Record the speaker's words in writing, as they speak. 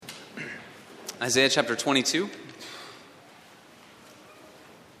Isaiah chapter 22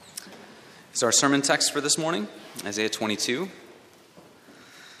 is our sermon text for this morning. Isaiah 22.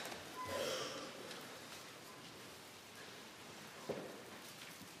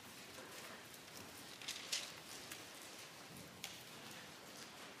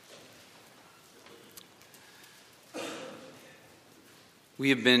 We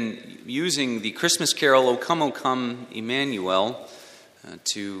have been using the Christmas carol, O Come, Emmanuel,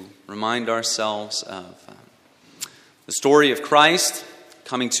 to remind ourselves of the story of Christ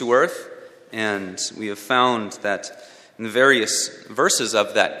coming to earth. And we have found that in the various verses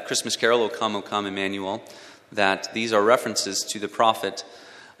of that Christmas carol, O Come, Emmanuel, that these are references to the prophet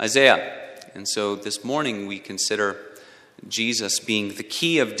Isaiah. And so this morning we consider Jesus being the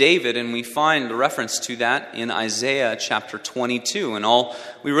key of David, and we find a reference to that in Isaiah chapter 22. And all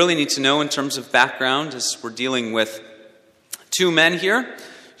we really need to know in terms of background is we're dealing with two men here,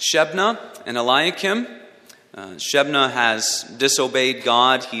 Shebna and Eliakim. Shebna has disobeyed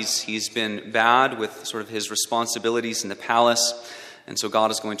God. He's been bad with sort of his responsibilities in the palace, and so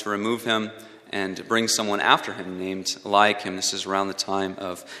God is going to remove him and bring someone after him named Eliakim. This is around the time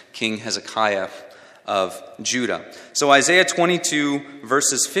of King Hezekiah of Judah. So Isaiah 22,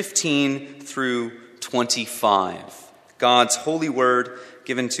 verses 15 through 25. God's holy word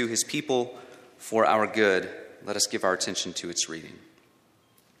given to his people for our good. Let us give our attention to its reading.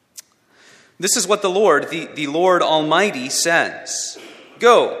 This is what the Lord, the Lord Almighty, says.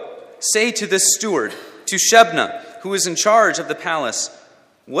 Go, say to this steward, to Shebna, who is in charge of the palace,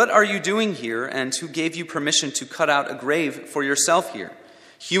 what are you doing here, and who gave you permission to cut out a grave for yourself here,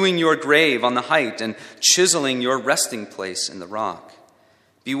 hewing your grave on the height and chiseling your resting place in the rock?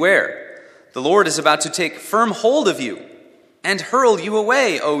 Beware, the Lord is about to take firm hold of you and hurl you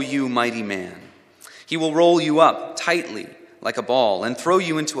away, O you mighty man. He will roll you up tightly like a ball and throw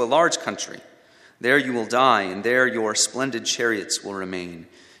you into a large country. There you will die, and there your splendid chariots will remain,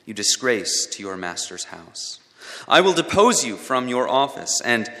 you disgrace to your master's house. I will depose you from your office,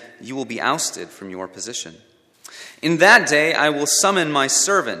 and you will be ousted from your position. In that day I will summon my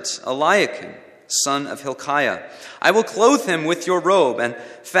servant, Eliakim, son of Hilkiah. I will clothe him with your robe and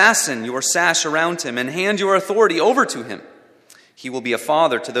fasten your sash around him and hand your authority over to him. He will be a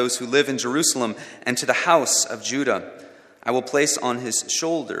father to those who live in Jerusalem and to the house of Judah. I will place on his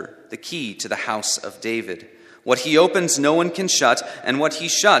shoulder the key to the house of David. What he opens no one can shut, and what he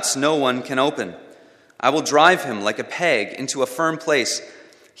shuts no one can open. I will drive him like a peg into a firm place.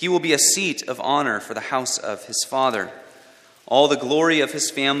 He will be a seat of honor for the house of his father. All the glory of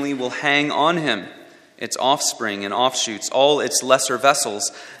his family will hang on him, its offspring and offshoots, all its lesser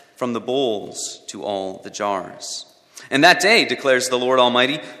vessels, from the bowls to all the jars. And that day, declares the Lord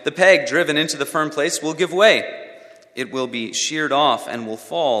Almighty, the peg driven into the firm place will give way. It will be sheared off and will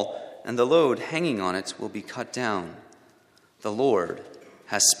fall, and the load hanging on it will be cut down. The Lord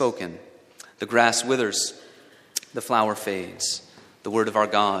has spoken. The grass withers, the flower fades. The word of our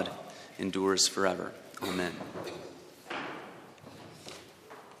God endures forever. Amen.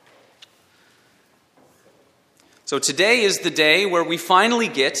 So today is the day where we finally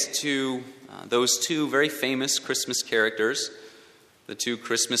get to those two very famous Christmas characters, the two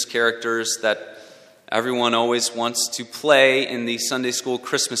Christmas characters that everyone always wants to play in the Sunday school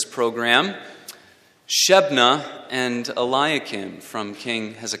Christmas program, Shebna and Eliakim from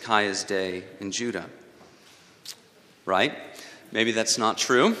King Hezekiah's day in Judah. Right? Maybe that's not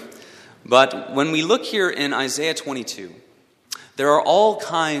true. But when we look here in Isaiah 22, there are all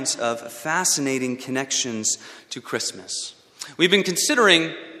kinds of fascinating connections to Christmas. We've been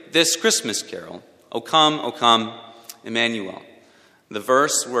considering this Christmas carol, O Come, Emmanuel. The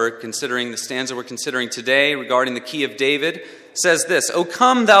verse we're considering, the stanza we're considering today regarding the key of David says this, O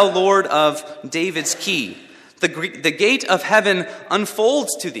come, thou Lord of David's key. The gate of heaven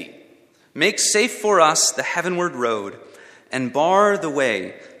unfolds to thee. Make safe for us the heavenward road and bar the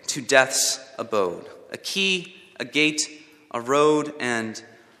way to death's abode. A key, a gate, a road, and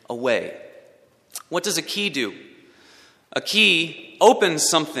a way. What does a key do? A key opens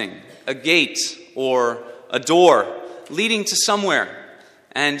something, a gate or a door leading to somewhere.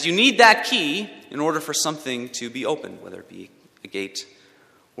 And you need that key in order for something to be opened, whether it be a gate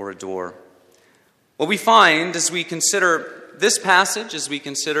or a door. What we find as we consider this passage, as we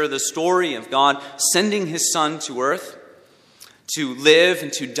consider the story of God sending his Son to earth to live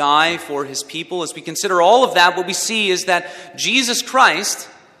and to die for his people, as we consider all of that, what we see is that Jesus Christ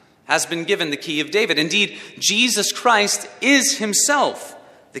has been given the key of David. Indeed, Jesus Christ is himself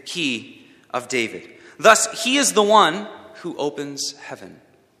the key of David. Thus, he is the one who opens heaven.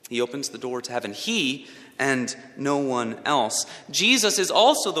 He opens the door to heaven. He and no one else. Jesus is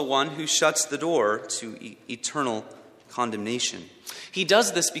also the one who shuts the door to eternal condemnation. He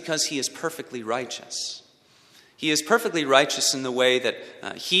does this because he is perfectly righteous. He is perfectly righteous in the way that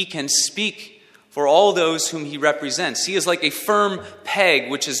he can speak for all those whom he represents. He is like a firm peg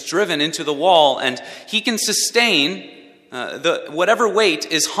which is driven into the wall, and he can sustain whatever weight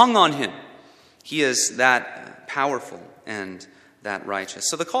is hung on him. He is that powerful and that righteous.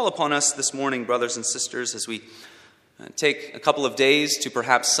 So the call upon us this morning, brothers and sisters, as we take a couple of days to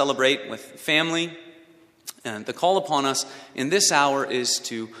perhaps celebrate with family, and the call upon us in this hour is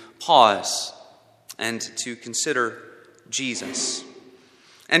to pause and to consider Jesus.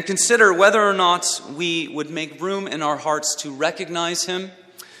 And consider whether or not we would make room in our hearts to recognize him,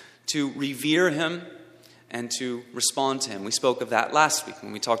 to revere him, and to respond to him. We spoke of that last week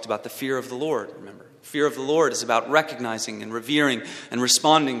when we talked about the fear of the Lord, remember. Fear of the Lord is about recognizing and revering and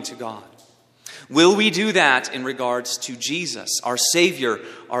responding to God. Will we do that in regards to Jesus, our Savior,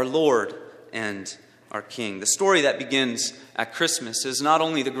 our Lord, and our King? The story that begins at Christmas is not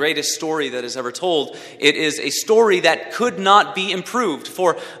only the greatest story that is ever told, it is a story that could not be improved.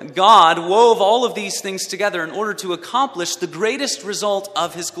 For God wove all of these things together in order to accomplish the greatest result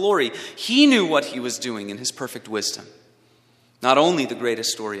of his glory. He knew what he was doing in his perfect wisdom. Not only the greatest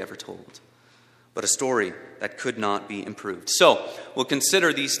story ever told, but a story that could not be improved. So, we'll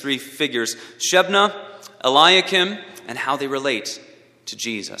consider these three figures, Shebna, Eliakim, and how they relate to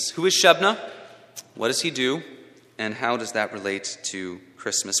Jesus. Who is Shebna? What does he do? And how does that relate to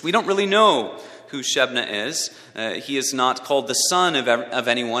Christmas? We don't really know who Shebna is. He is not called the son of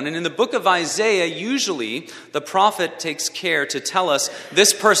anyone. And in the book of Isaiah, usually the prophet takes care to tell us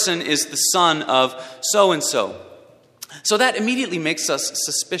this person is the son of so-and-so. So that immediately makes us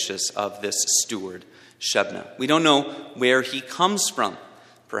suspicious of this steward, Shebna. We don't know where he comes from.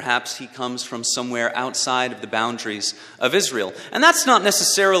 Perhaps he comes from somewhere outside of the boundaries of Israel. And that's not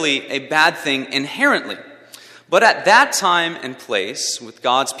necessarily a bad thing inherently. But at that time and place, with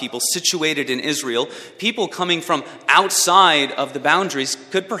God's people situated in Israel, people coming from outside of the boundaries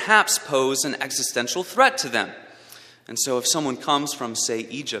could perhaps pose an existential threat to them. And so if someone comes from, say,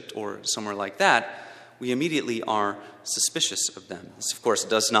 Egypt or somewhere like that, we immediately are suspicious of them. This, of course,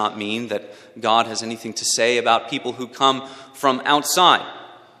 does not mean that God has anything to say about people who come from outside.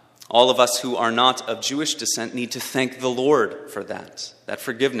 All of us who are not of Jewish descent need to thank the Lord for that. That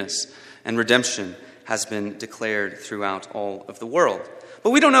forgiveness and redemption has been declared throughout all of the world.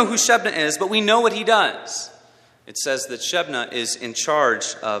 But we don't know who Shebna is, but we know what he does. It says that Shebna is in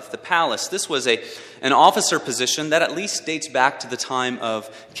charge of the palace. This was an officer position that at least dates back to the time of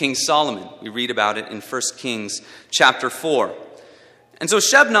King Solomon. We read about it in 1 Kings chapter 4. And so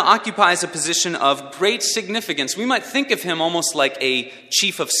Shebna occupies a position of great significance. We might think of him almost like a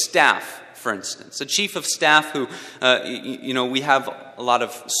chief of staff, for instance. A chief of staff who, we have a lot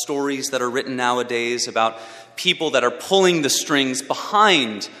of stories that are written nowadays about people that are pulling the strings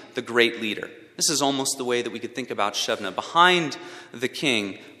behind the great leader. This is almost the way that we could think about Shebna, behind the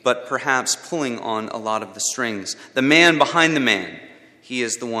king, but perhaps pulling on a lot of the strings. The man behind the man. He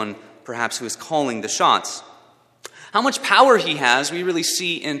is the one perhaps who is calling the shots. How much power he has, we really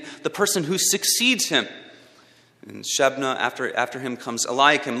see in the person who succeeds him. And Shebna, after him comes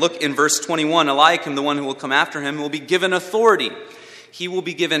Eliakim. Look in verse 21, Eliakim, the one who will come after him, will be given authority. He will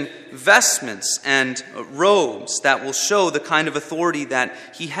be given vestments and robes that will show the kind of authority that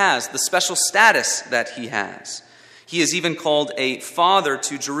he has, the special status that he has. He is even called a father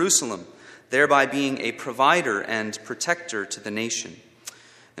to Jerusalem, thereby being a provider and protector to the nation.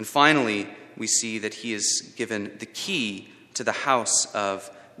 And finally, we see that he is given the key to the house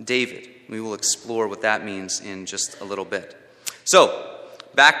of David. We will explore what that means in just a little bit. So,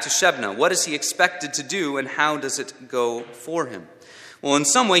 back to Shebna. What is he expected to do, and how does it go for him? Well, in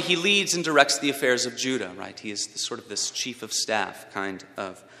some way, he leads and directs the affairs of Judah, right? He is sort of this chief of staff kind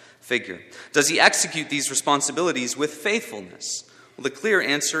of figure. Does he execute these responsibilities with faithfulness? Well, the clear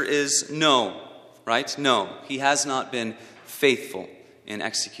answer is no, right? No, he has not been faithful in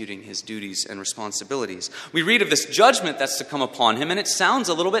executing his duties and responsibilities. We read of this judgment that's to come upon him, and it sounds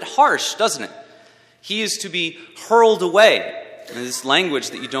a little bit harsh, doesn't it? He is to be hurled away. And this language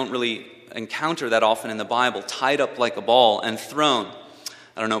that you don't really encounter that often in the Bible, tied up like a ball and thrown.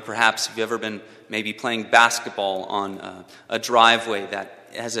 I don't know, perhaps if you've ever been maybe playing basketball on a driveway that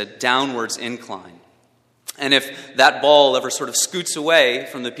has a downwards incline. And if that ball ever sort of scoots away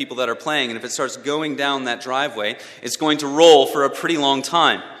from the people that are playing, and if it starts going down that driveway, it's going to roll for a pretty long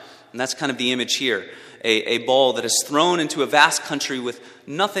time. And that's kind of the image here. A ball that is thrown into a vast country with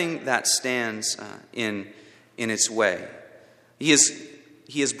nothing that stands in its way. He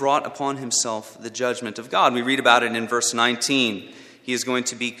he has brought upon himself the judgment of God. We read about it in verse 19. He is going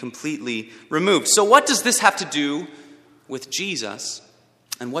to be completely removed. So what does this have to do with Jesus?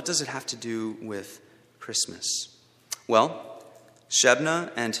 And what does it have to do with Christmas? Well,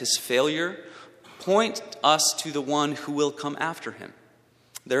 Shebna and his failure point us to the one who will come after him.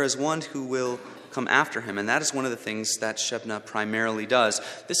 There is one who will come after him, and that is one of the things that Shebna primarily does.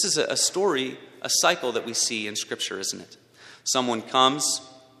 This is a story, a cycle that we see in Scripture, isn't it? Someone comes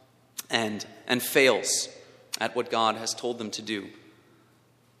and fails at what God has told them to do.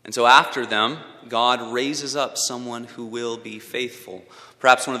 And so after them, God raises up someone who will be faithful.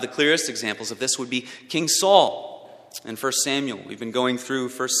 Perhaps one of the clearest examples of this would be King Saul in 1 Samuel. We've been going through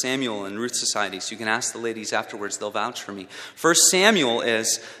 1 Samuel and Ruth Society, so you can ask the ladies afterwards. They'll vouch for me. 1 Samuel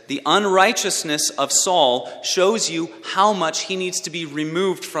is the unrighteousness of Saul shows you how much he needs to be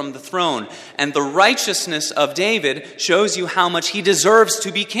removed from the throne. And the righteousness of David shows you how much he deserves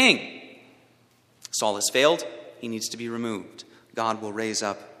to be king. Saul has failed. He needs to be removed. God will raise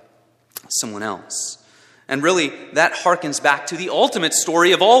up someone else. And really, that harkens back to the ultimate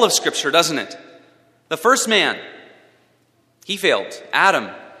story of all of Scripture, doesn't it? The first man, he failed, Adam,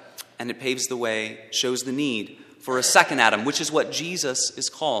 and it paves the way, shows the need for a second Adam, which is what Jesus is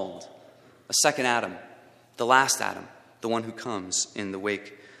called. A second Adam, the last Adam, the one who comes in the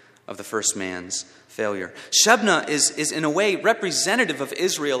wake of the first man's failure. Shebna is in a way representative of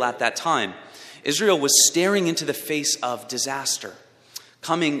Israel at that time. Israel was staring into the face of disaster.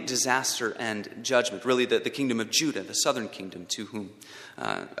 Coming disaster and judgment. Really the kingdom of Judah, the southern kingdom to whom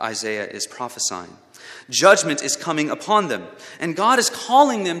Isaiah is prophesying. Judgment is coming upon them. And God is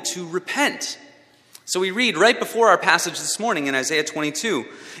calling them to repent. So we read right before our passage this morning in Isaiah 22.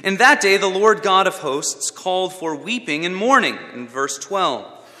 In that day the Lord God of hosts called for weeping and mourning in verse 12.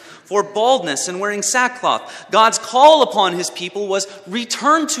 For baldness and wearing sackcloth. God's call upon his people was,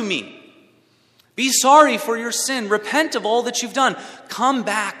 return to me. Be sorry for your sin. Repent of all that you've done. Come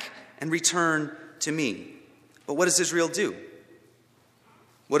back and return to me. But what does Israel do?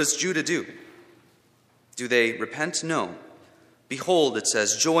 What does Judah do? Do they repent? No. Behold, it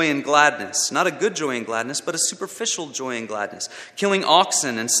says, joy and gladness. Not a good joy and gladness, but a superficial joy and gladness. Killing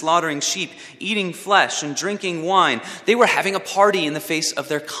oxen and slaughtering sheep, eating flesh and drinking wine. They were having a party in the face of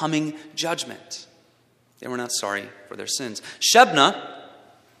their coming judgment. They were not sorry for their sins. Shebna,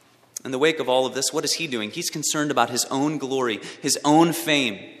 in the wake of all of this, what is he doing? He's concerned about his own glory, his own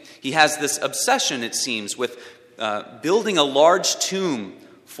fame. He has this obsession, it seems, with building a large tomb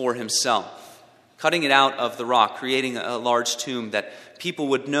for himself, cutting it out of the rock, creating a large tomb that people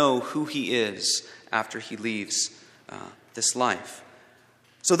would know who he is after he leaves this life.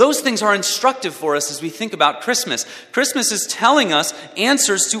 So those things are instructive for us as we think about Christmas. Christmas is telling us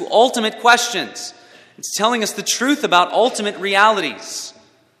answers to ultimate questions. It's telling us the truth about ultimate realities.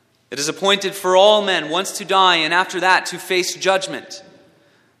 It is appointed for all men once to die and after that to face judgment.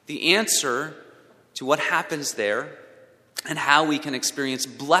 The answer to what happens there and how we can experience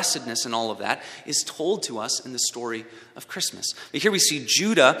blessedness in all of that is told to us in the story of Christmas. But here we see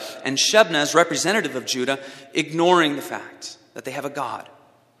Judah and Shebna as representative of Judah ignoring the fact that they have a God,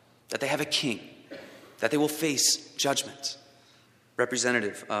 that they have a king, that they will face judgment.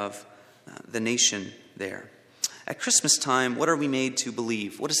 Representative of the nation there. At Christmas time, what are we made to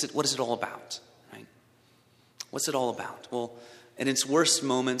believe? What is it all about? Right? What's it all about? Well, in its worst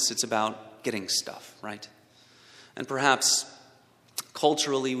moments, it's about getting stuff, right? And perhaps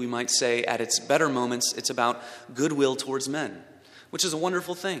culturally, we might say at its better moments, it's about goodwill towards men, which is a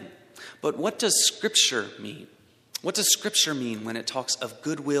wonderful thing. But what does Scripture mean? What does Scripture mean when it talks of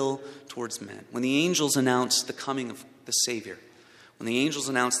goodwill towards men? When the angels announce the coming of the Savior, when the angels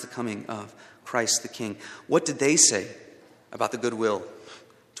announce the coming of Christ the King, what did they say about the goodwill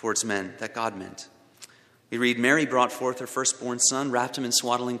towards men that God meant? We read, Mary brought forth her firstborn son, wrapped him in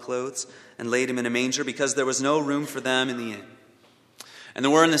swaddling clothes, and laid him in a manger because there was no room for them in the inn. And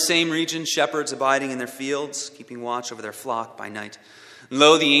there were in the same region shepherds abiding in their fields, keeping watch over their flock by night. And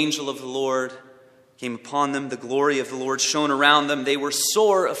lo, the angel of the Lord came upon them. The glory of the Lord shone around them. They were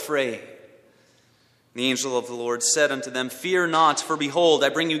sore afraid. The angel of the Lord said unto them, Fear not, for behold, I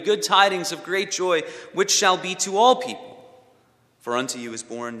bring you good tidings of great joy, which shall be to all people. For unto you is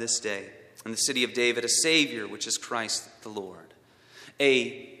born this day in the city of David a Savior, which is Christ the Lord.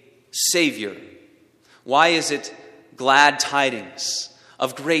 A Savior. Why is it glad tidings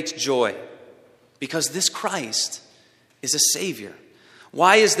of great joy? Because this Christ is a Savior.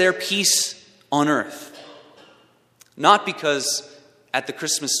 Why is there peace on earth? Not because at the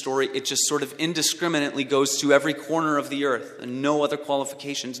Christmas story, it just sort of indiscriminately goes to every corner of the earth and no other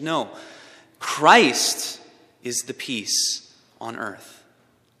qualifications. No. Christ is the peace on earth.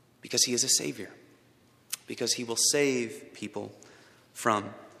 Because he is a Savior. Because he will save people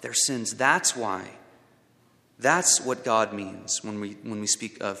from their sins. That's why. That's what God means when we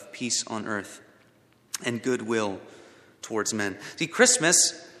speak of peace on earth and goodwill towards men. See,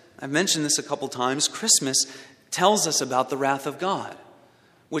 Christmas, I've mentioned this a couple times, Christmas tells us about the wrath of God,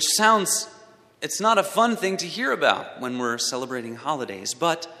 which sounds, it's not a fun thing to hear about when we're celebrating holidays,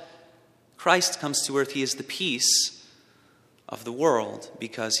 but Christ comes to earth. He is the peace of the world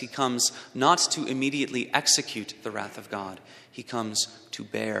because he comes not to immediately execute the wrath of God. He comes to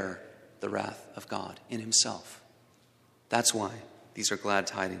bear the wrath of God in himself. That's why these are glad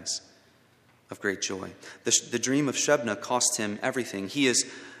tidings of great joy. The dream of Shebna cost him everything. He is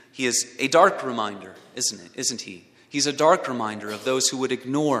a dark reminder, isn't he? He's a dark reminder of those who would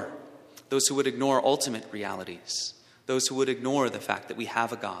ignore ultimate realities, those who would ignore the fact that we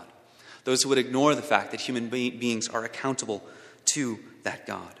have a God, those who would ignore the fact that human beings are accountable to that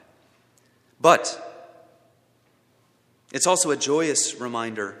God. But it's also a joyous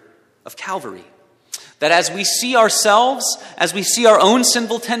reminder of Calvary. That as we see ourselves, as we see our own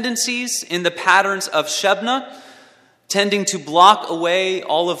sinful tendencies in the patterns of Shebna, tending to block away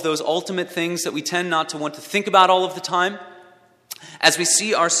all of those ultimate things that we tend not to want to think about all of the time, as we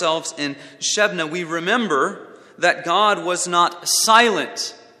see ourselves in Shebna, we remember that God was not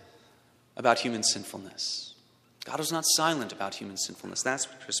silent about human sinfulness. God was not silent about human sinfulness. That's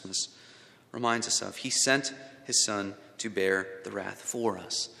what Christmas reminds us of. He sent his Son to bear the wrath for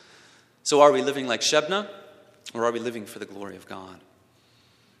us. So are we living like Shebna, or are we living for the glory of God?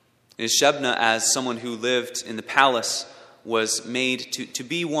 Is Shebna, as someone who lived in the palace, was made to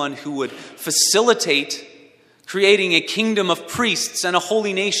be one who would facilitate creating a kingdom of priests and a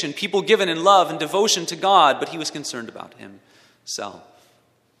holy nation, people given in love and devotion to God, but he was concerned about himself.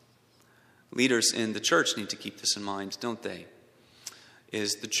 Leaders in the church need to keep this in mind, don't they?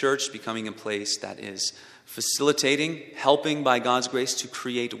 Is the church becoming a place that is facilitating, helping by God's grace to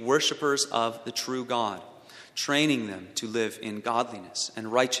create worshipers of the true God, training them to live in godliness and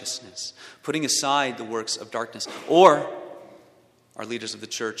righteousness, putting aside the works of darkness? Or are leaders of the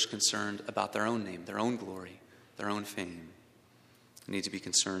church concerned about their own name, their own glory, their own fame? They need to be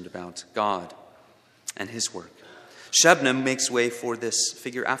concerned about God and his work. Shebna makes way for this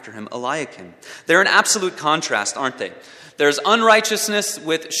figure after him, Eliakim. They're an absolute contrast, aren't they? There's unrighteousness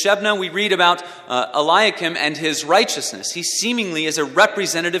with Shebna. We read about Eliakim and his righteousness. He seemingly is a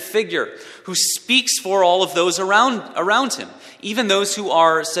representative figure who speaks for all of those around him, even those who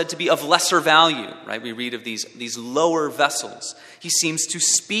are said to be of lesser value. Right? We read of these lower vessels. He seems to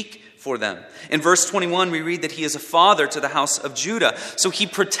speak for them. In verse 21, we read that he is a father to the house of Judah, so he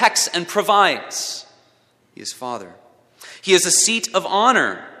protects and provides. He is father. He is a seat of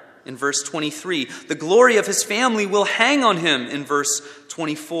honor. In verse 23, the glory of his family will hang on him. In verse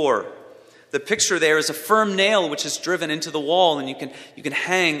 24, the picture there is a firm nail which is driven into the wall, and you can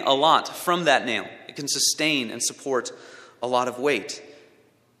hang a lot from that nail. It can sustain and support a lot of weight.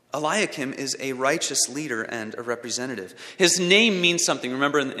 Eliakim is a righteous leader and a representative. His name means something.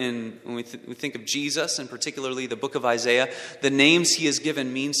 Remember, when we think of Jesus, and particularly the book of Isaiah, the names he is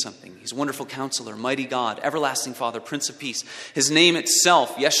given mean something. He's Wonderful Counselor, Mighty God, Everlasting Father, Prince of Peace. His name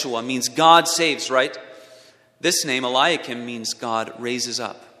itself, Yeshua, means God saves, right? This name, Eliakim, means God raises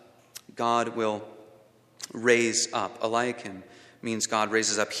up. God will raise up. Eliakim means God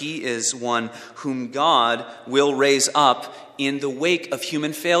raises up. He is one whom God will raise up in the wake of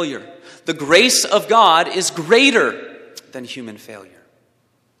human failure. The grace of God is greater than human failure.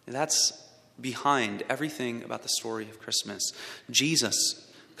 And that's behind everything about the story of Christmas.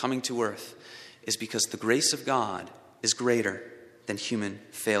 Jesus coming to earth is because the grace of God is greater than human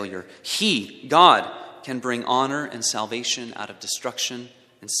failure. He, God, can bring honor and salvation out of destruction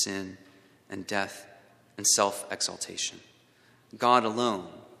and sin and death and self-exaltation. God alone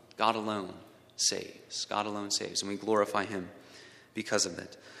saves. God alone saves, and we glorify him because of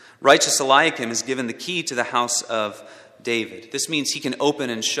it. Righteous Eliakim is given the key to the house of David. This means he can open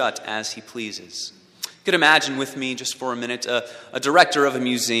and shut as he pleases. You could imagine with me just for a minute a director of a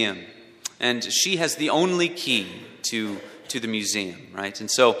museum, and she has the only key to the museum, right?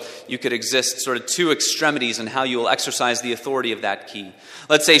 And so you could exist sort of two extremities in how you will exercise the authority of that key.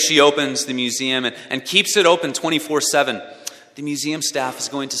 Let's say she opens the museum and keeps it open 24/7. The museum staff is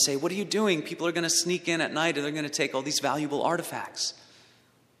going to say, "What are you doing? People are going to sneak in at night and they're going to take all these valuable artifacts."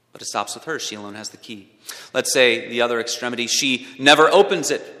 But it stops with her. She alone has the key. Let's say the other extremity, she never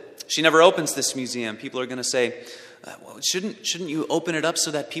opens it. She never opens this museum. People are going to say, "Well, shouldn't you open it up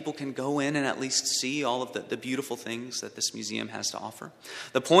so that people can go in and at least see all of the beautiful things that this museum has to offer?"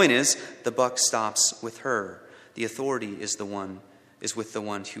 The point is, the buck stops with her. The authority is the one is with the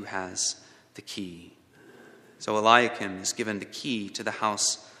one who has the key. So Eliakim is given the key to the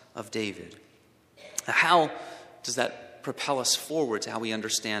house of David. How does that propel us forward to how we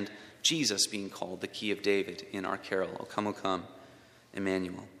understand Jesus being called the key of David in our carol, O come,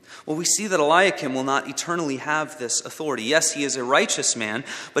 Emmanuel? Well, we see that Eliakim will not eternally have this authority. Yes, he is a righteous man,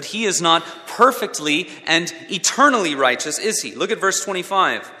 but he is not perfectly and eternally righteous, is he? Look at verse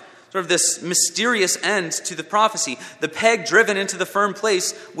 25. Sort of this mysterious end to the prophecy. The peg driven into the firm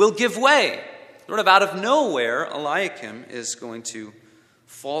place will give way. Sort of out of nowhere, Eliakim is going to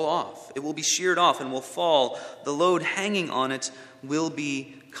fall off. It will be sheared off and will fall. The load hanging on it will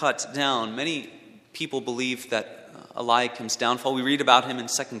be cut down. Many people believe that Eliakim's downfall, we read about him in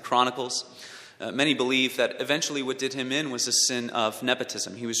 2 Chronicles. Many believe that eventually what did him in was a sin of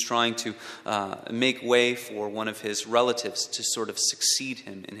nepotism. He was trying to make way for one of his relatives to sort of succeed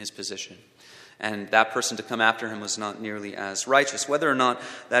him in his position. And that person to come after him was not nearly as righteous. Whether or not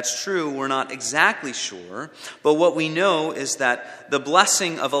that's true, we're not exactly sure. But what we know is that the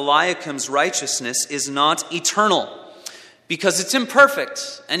blessing of Eliakim's righteousness is not eternal, because it's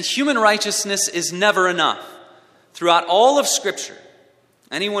imperfect, and human righteousness is never enough. Throughout all of Scripture,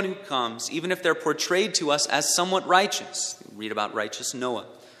 anyone who comes, even if they're portrayed to us as somewhat righteous, read about righteous Noah,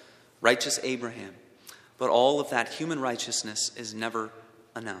 righteous Abraham, but all of that human righteousness is never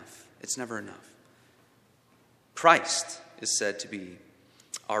enough. It's never enough. Christ is said to be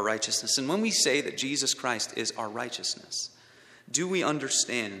our righteousness. And when we say that Jesus Christ is our righteousness, do we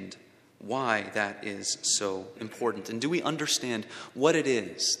understand why that is so important? And do we understand what it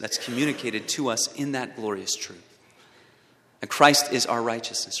is that's communicated to us in that glorious truth? And Christ is our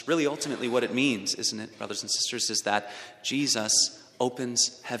righteousness. Really, ultimately, what it means, isn't it, brothers and sisters, is that Jesus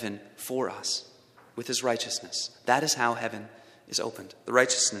opens heaven for us with his righteousness. That is how heaven is opened, the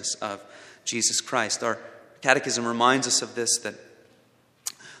righteousness of Jesus Christ. Our Catechism reminds us of this, that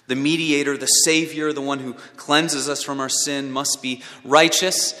the mediator, the Savior, the one who cleanses us from our sin, must be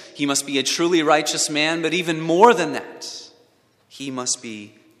righteous. He must be a truly righteous man, but even more than that, he must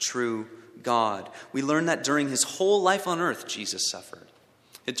be true God. We learn that during his whole life on earth, Jesus suffered.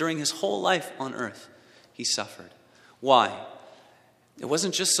 That during his whole life on earth, he suffered. Why? It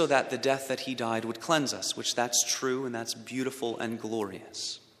wasn't just so that the death that he died would cleanse us, which that's true and that's beautiful and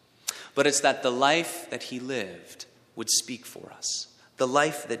glorious. But it's that the life that he lived would speak for us. The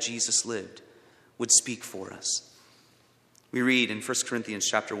life that Jesus lived would speak for us. We read in 1 Corinthians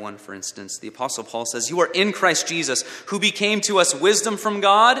chapter 1, for instance, the Apostle Paul says, "You are in Christ Jesus, who became to us wisdom from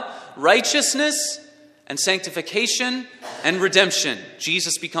God, righteousness and sanctification and redemption."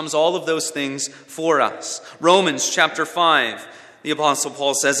 Jesus becomes all of those things for us. Romans chapter 5, the Apostle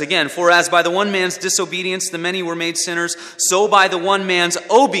Paul says again, "For as by the one man's disobedience the many were made sinners, so by the one man's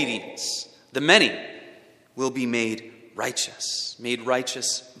obedience the many will be made righteous." Made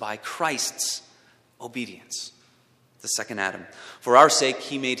righteous by Christ's obedience. The second Adam. "For our sake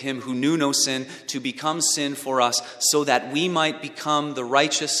he made him who knew no sin to become sin for us, so that we might become the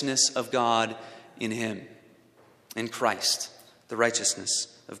righteousness of God in him." In Christ, the righteousness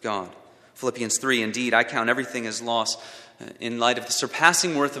of God. Philippians 3, "Indeed, I count everything as loss in light of the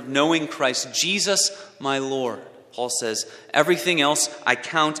surpassing worth of knowing Christ Jesus my Lord." Paul says, "Everything else I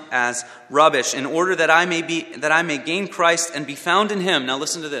count as rubbish, in order that I may gain Christ and be found in him." Now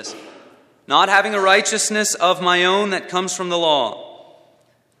listen to this. "Not having a righteousness of my own that comes from the law,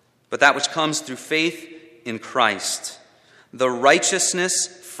 but that which comes through faith in Christ, the righteousness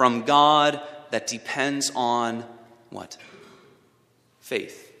from God that depends on" what?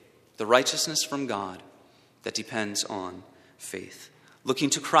 Faith. The righteousness from God that depends on faith. Looking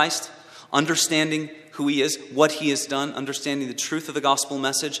to Christ, understanding who he is, what he has done, understanding the truth of the gospel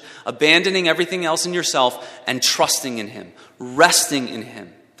message, abandoning everything else in yourself, and trusting in him, resting in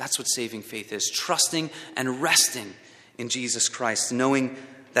him. That's what saving faith is, trusting and resting in Jesus Christ, knowing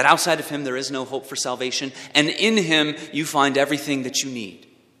that outside of him there is no hope for salvation, and in him you find everything that you need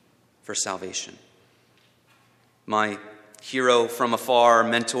for salvation. My hero from afar,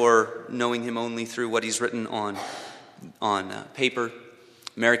 mentor, knowing him only through what he's written on paper,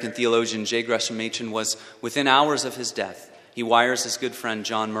 American theologian J. Gresham Machen, was within hours of his death. He wires his good friend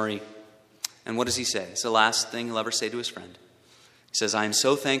John Murray, and what does he say? It's the last thing he'll ever say to his friend. He says, "I am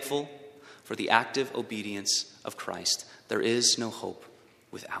so thankful for the active obedience of Christ. There is no hope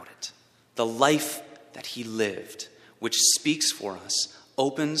without it." The life that he lived, which speaks for us,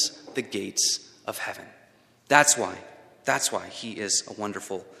 opens the gates of heaven. That's why he is a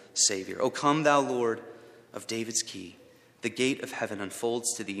wonderful Savior. "O come, thou Lord of David's key. The gate of heaven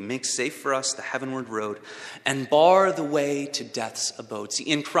unfolds to thee. Make safe for us the heavenward road, and bar the way to death's abode." See,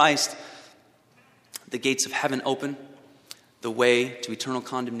 in Christ, the gates of heaven open. The way to eternal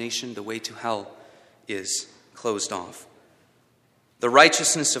condemnation, the way to hell, is closed off. The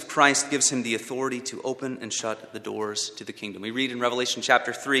righteousness of Christ gives him the authority to open and shut the doors to the kingdom. We read in Revelation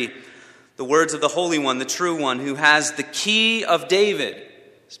chapter 3, the words of the Holy One, the true one, who has the key of David,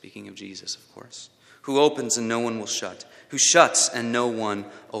 speaking of Jesus, of course, who opens and no one will shut, who shuts and no one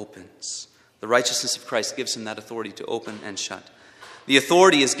opens. The righteousness of Christ gives him that authority to open and shut. The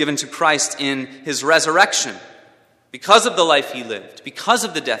authority is given to Christ in his resurrection, because of the life he lived, because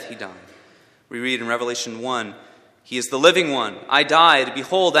of the death he died. We read in Revelation 1, he is the living one. I died.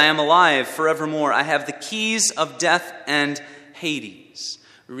 Behold, I am alive forevermore. I have the keys of death and Hades.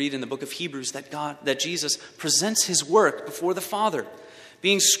 We read in the book of Hebrews that Jesus presents his work before the Father,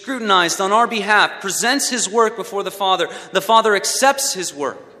 being scrutinized on our behalf, presents his work before the Father. The Father accepts his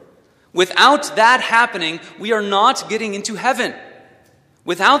work. Without that happening, we are not getting into heaven.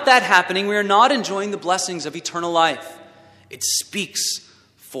 Without that happening, we are not enjoying the blessings of eternal life. It speaks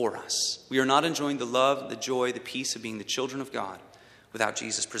for us. We are not enjoying the love, the joy, the peace of being the children of God without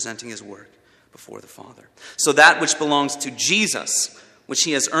Jesus presenting his work before the Father. So that which belongs to Jesus, which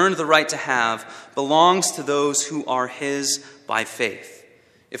he has earned the right to have, belongs to those who are his by faith.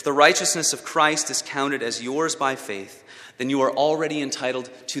 If the righteousness of Christ is counted as yours by faith, then you are already entitled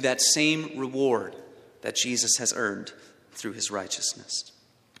to that same reward that Jesus has earned through his righteousness.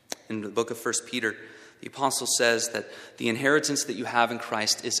 In the book of 1 Peter, the apostle says that the inheritance that you have in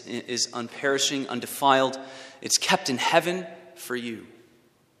Christ is unperishing, undefiled. It's kept in heaven for you.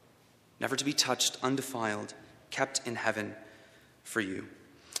 Never to be touched, undefiled, kept in heaven for you.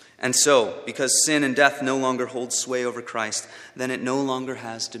 And so, because sin and death no longer hold sway over Christ, then it no longer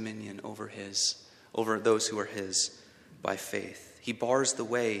has dominion over those who are his by faith. He bars the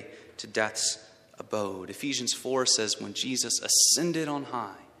way to death's abode. Ephesians 4 says, when Jesus ascended on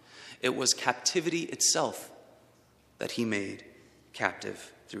high, it was captivity itself that he made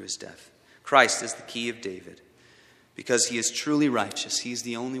captive through his death. Christ is the key of David. Because he is truly righteous, he is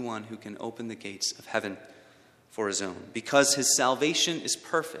the only one who can open the gates of heaven for his own. Because his salvation is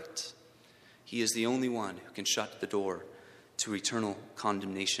perfect, he is the only one who can shut the door to eternal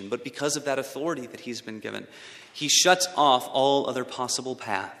condemnation. But because of that authority that he's been given, he shuts off all other possible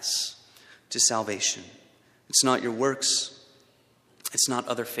paths to salvation. It's not your works. It's not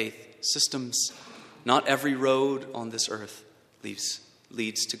other faith systems. Not every road on this earth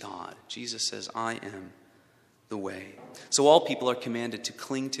leads to God. Jesus says, I am the way. So all people are commanded to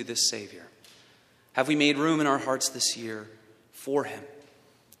cling to this Savior. Have we made room in our hearts this year for him?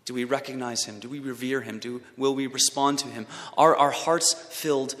 Do we recognize him? Do we revere him? Will we respond to him? Are our hearts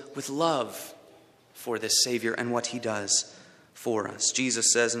filled with love for this Savior and what he does for us?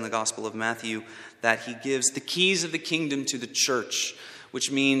 Jesus says in the Gospel of Matthew that he gives the keys of the kingdom to the church, which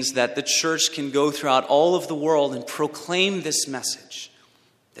means that the church can go throughout all of the world and proclaim this message,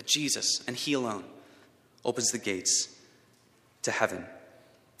 that Jesus and he alone opens the gates to heaven.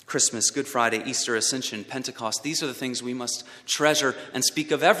 Christmas, Good Friday, Easter, Ascension, Pentecost, these are the things we must treasure and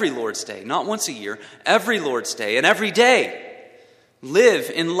speak of every Lord's Day, not once a year, every Lord's Day and every day. Live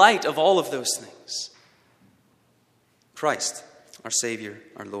in light of all of those things. Christ, our Savior,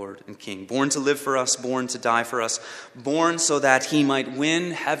 our Lord and King, born to live for us, born to die for us, born so that he might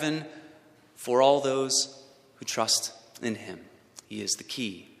win heaven for all those who trust in him. He is the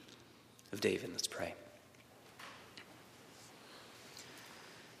key of David. Let's pray.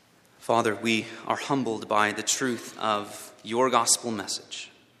 Father, we are humbled by the truth of your gospel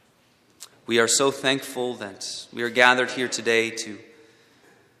message. We are so thankful that we are gathered here today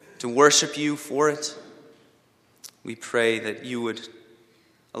to worship you for it. We pray that you would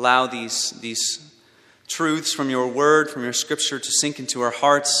allow these truths from your word, from your scripture, to sink into our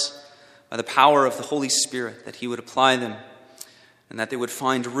hearts by the power of the Holy Spirit, that he would apply them and that they would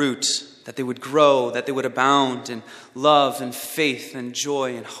find root, that they would grow, that they would abound in love and faith and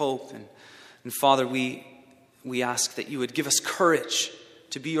joy and hope. And Father, we ask that you would give us courage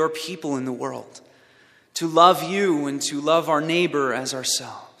to be your people in the world, to love you and to love our neighbor as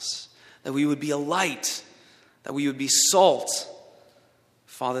ourselves, that we would be a light, that we would be salt.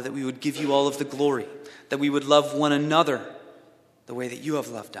 Father, that we would give you all of the glory, that we would love one another the way that you have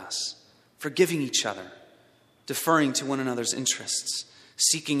loved us, forgiving each other, deferring to one another's interests,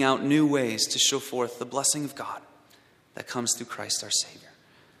 seeking out new ways to show forth the blessing of God that comes through Christ our Savior.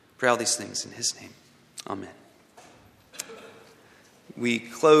 Pray all these things in his name. Amen. We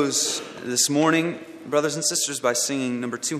close this morning, brothers and sisters, by singing number 200.